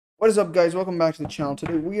What is up, guys? Welcome back to the channel.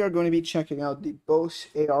 Today we are going to be checking out the Bose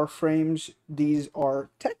AR frames. These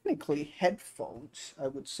are technically headphones, I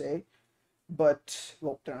would say, but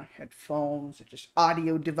well, they're not headphones, they're just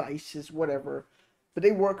audio devices, whatever. But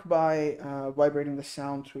they work by vibrating the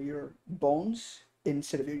sound through your bones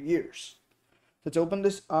instead of your ears. Let's open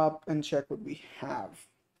this up and check what we have.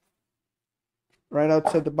 Right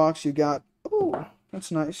outside the box, you got, oh,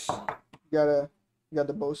 that's nice. You got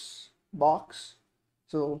the Bose box.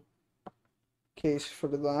 So case for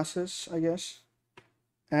the glasses, I guess,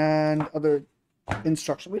 and other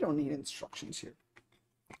instructions. We don't need instructions here.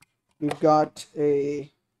 We've got a,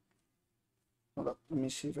 hold up, let me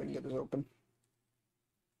see if I can get this open.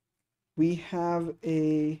 We have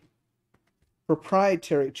a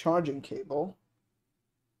proprietary charging cable,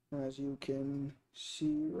 as you can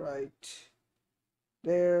see right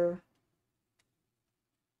there.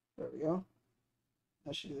 There we go.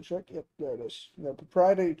 That should do the trick. Yep, there it is. We have a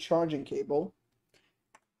proprietary charging cable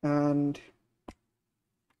and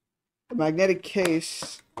a magnetic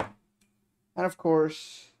case, and of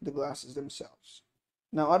course the glasses themselves.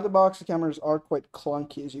 Now, out of the box, the cameras are quite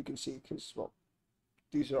clunky, as you can see, because, well,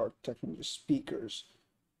 these are technically just speakers.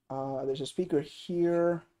 There's a speaker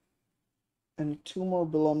here and two more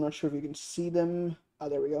below. I'm not sure if you can see them.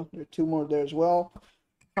 There we go. There are two more there as well.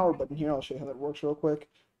 Power button here. I'll show you how that works real quick.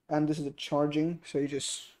 And this is the charging, so you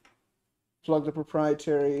just plug the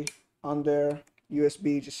proprietary on there.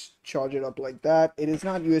 USB, just charge it up like that. It is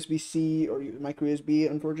not USB-C or micro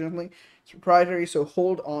USB, unfortunately. It's proprietary, so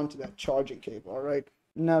hold on to that charging cable, all right?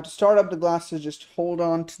 Now, to start up the glasses, just hold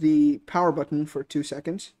on to the power button for 2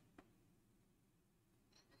 seconds.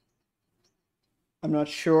 I'm not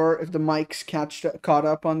sure if the mics caught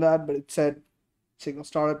up on that, but it said signal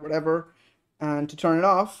started, whatever. And to turn it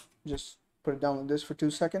off, just put it down like this for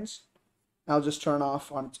 2 seconds. I'll just turn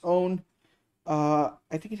off on its own. I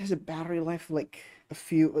think it has a battery life of like a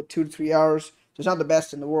few 2 to 3 hours. So it's not the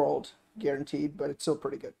best in the world, guaranteed, but it's still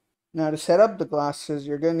pretty good. Now, to set up the glasses,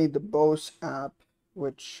 you're gonna need the Bose app,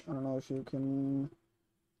 which I don't know if you can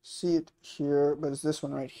see it here, but it's this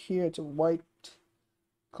one right here. It's a white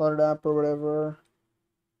colored app or whatever.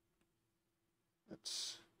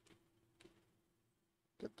 Let's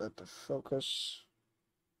get that to focus.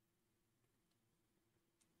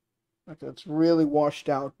 Okay, it's really washed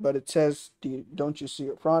out, but it says, don't you see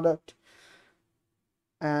your product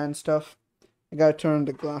and stuff. I gotta turn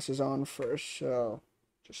the glasses on first, so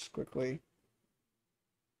just quickly.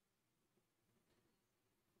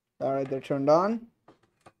 All right, they're turned on.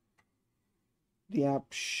 The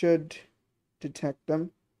app should detect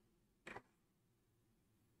them.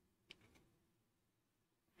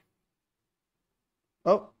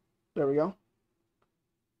 Oh, there we go.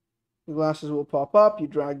 The glasses will pop up. You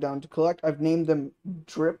drag down to collect. I've named them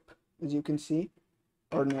Drip, as you can see.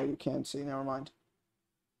 Or no, you can't see. Never mind.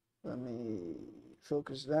 Let me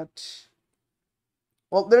focus that.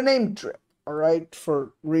 Well, they're named Drip, all right,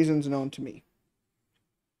 for reasons known to me.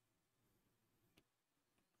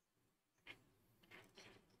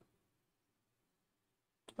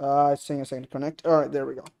 It's saying a second to connect. All right, there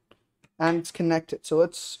we go. And it's connected. So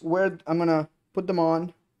I'm gonna put them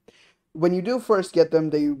on. When you do first get them,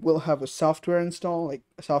 they will have a software install, like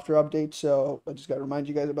a software update. So I just gotta remind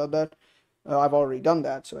you guys about that. I've already done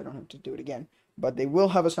that, so I don't have to do it again. But they will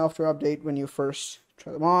have a software update when you first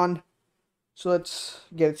try them on. So let's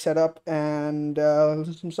get it set up and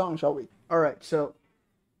listen to some songs, shall we? All right, so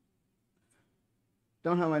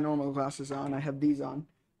don't have my normal glasses on. I have these on.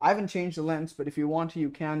 I haven't changed the lens, but if you want to, you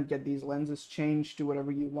can get these lenses changed to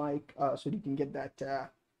whatever you like, so you can get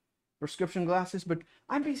that prescription glasses. But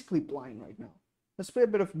I'm basically blind right now. Let's play a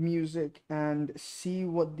bit of music and see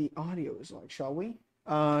what the audio is like, shall we?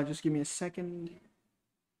 Just give me a second.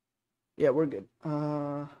 Yeah, we're good.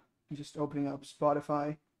 Just opening up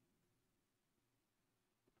Spotify.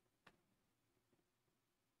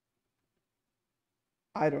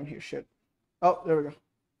 I don't hear shit. Oh, there we go.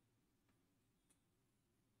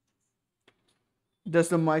 Does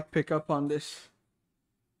the mic pick up on this?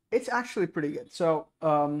 It's actually pretty good. So,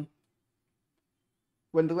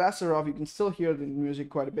 when the glasses are off, you can still hear the music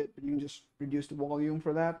quite a bit, but you can just reduce the volume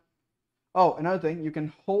for that. Oh, another thing, you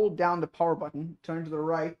can hold down the power button, turn to the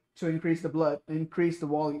right to increase the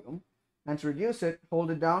volume, and to reduce it,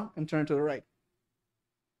 hold it down and turn to the right.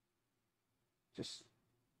 Just,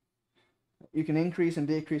 you can increase and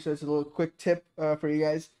decrease. So it's a little quick tip for you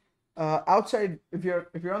guys. Outside, if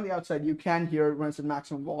you're on the outside, you can hear it when it's at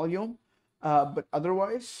maximum volume. But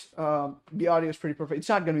otherwise, the audio is pretty perfect. It's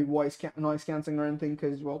not going to be noise canceling or anything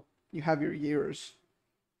because, well, you have your ears.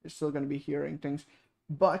 You're still going to be hearing things.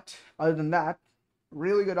 But other than that,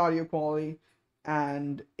 really good audio quality.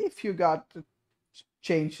 And if you got the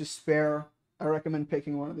change to spare, I recommend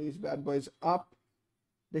picking one of these bad boys up.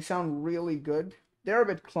 They sound really good. They're a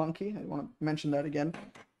bit clunky. I want to mention that again.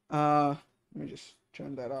 Let me just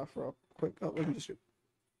turn that off real quick. Oh, let me just do.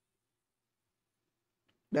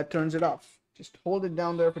 That turns it off. Just hold it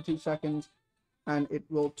down there for 2 seconds and it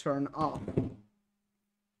will turn off.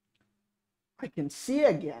 I can see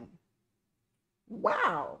again.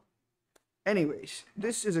 Wow. Anyways,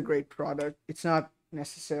 this is a great product. It's not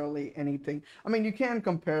necessarily anything. I mean, you can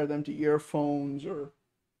compare them to earphones or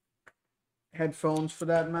headphones for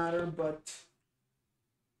that matter, but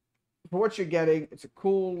for what you're getting, it's a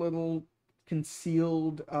cool little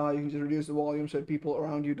concealed. You can just reduce the volume so that people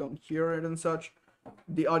around you don't hear it and such.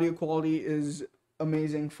 The audio quality is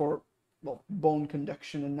amazing for, well, bone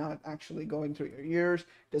conduction and not actually going through your ears.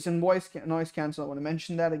 Doesn't noise cancel. I want to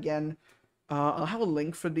mention that again. I'll have a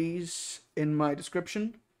link for these in my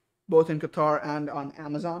description, both in Qatar and on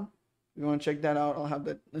Amazon. If you want to check that out, I'll have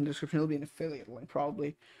that in the description. It'll be an affiliate link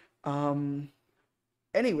probably.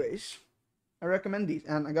 Anyways, I recommend these,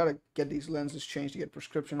 and I gotta get these lenses changed to get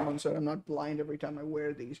prescription ones so I'm not blind every time I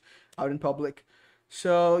wear these out in public.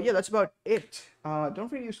 So yeah, that's about it. Don't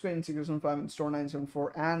forget to use Screen 675 in Store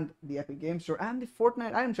 974 and the Epic Game Store and the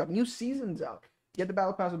Fortnite item shop. New season's out. Get the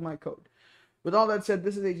battle pass with my code. With all that said,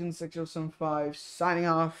 this is Agent 6075 signing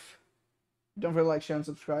off. Don't forget to like, share, and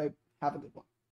subscribe. Have a good one.